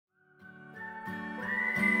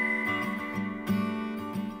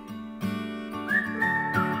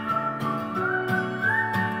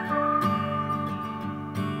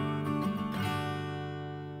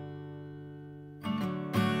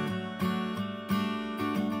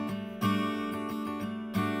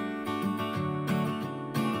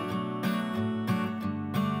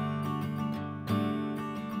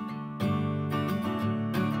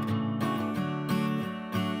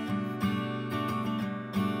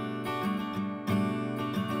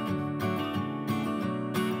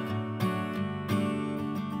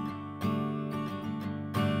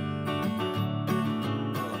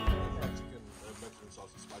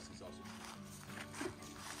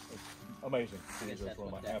Amazing. It's one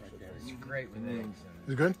of my absolute favorites. It's great with eggs.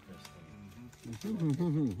 Is it good?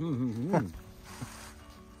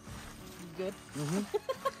 Good.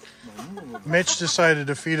 Mitch decided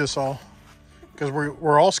to feed us all because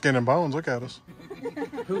we're all skin and bones. Look at us.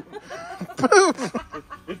 Poop.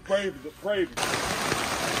 It's brave. It's brave.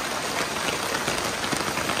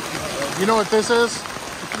 You know what this is?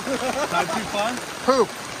 Not too fun? Poop.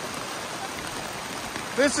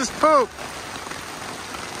 This is poop.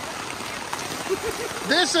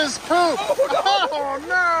 This is poop. Oh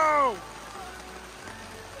no!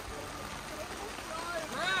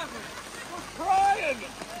 We're crying.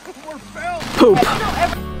 We're filled. Poop.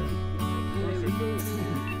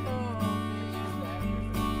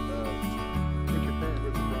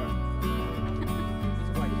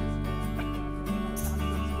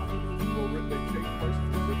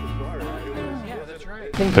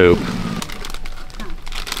 Poop.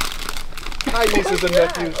 Hi, nieces and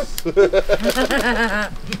nephews.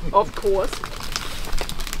 Of course.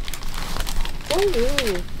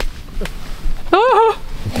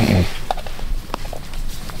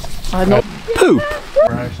 I'm not poop.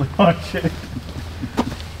 We're actually watching.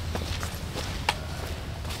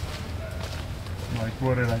 Like,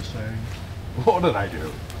 what did I say? What did I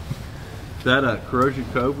do? That Corrosion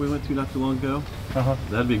Cove we went to not too long ago. Uh-huh.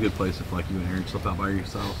 That'd be a good place if like you and Aaron slept out by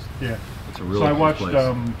yourselves. Yeah. It's a really So I good watched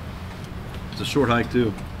place. It's a short hike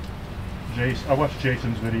too. I watched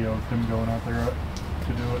Jason's video of them going out there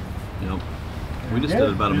to do it. Yep. We just did it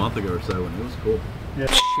about a month ago or so and it was cool. Yeah.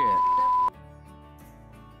 Shit.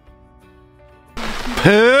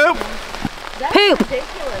 Poop! Poop!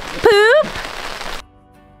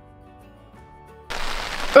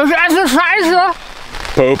 Poop! Exercise!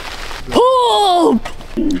 Poop. Poop!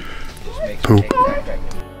 Poop.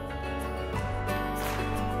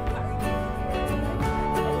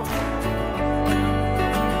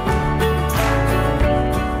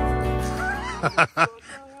 I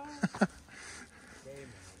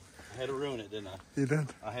had to ruin it, didn't I? You did.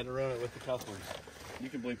 I had to ruin it with the cuss words. You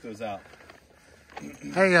can bleep those out.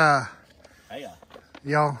 Hey, Hey,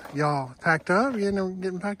 y'all packed up? You know,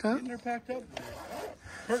 getting packed up? getting there packed up.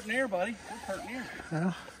 Hurting air, buddy. We're hurting air.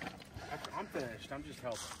 Yeah. I'm finished. I'm just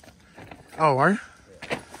helping. Oh, are you?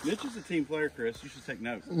 Mitch is a team player, Chris. You should take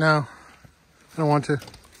notes. No, I don't want to.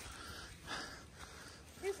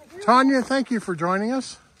 Tanya, thank you for joining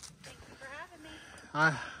us. Thank you for having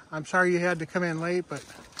me. I'm sorry you had to come in late, but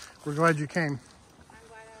we're glad you came. I'm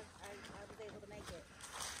glad I was able to make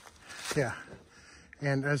it. Yeah.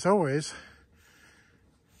 And as always,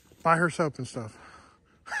 buy her soap and stuff.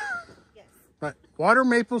 Yes. But Water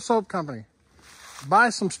Maple Soap Company. Buy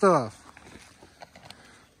some stuff.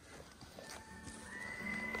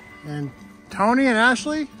 And Tony and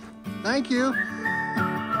Ashley, thank you.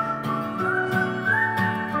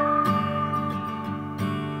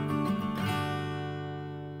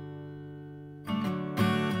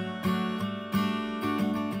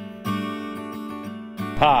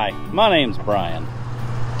 Hi, my name's Brian.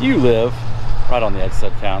 Do you live right on the edge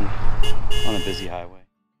of town on a busy highway?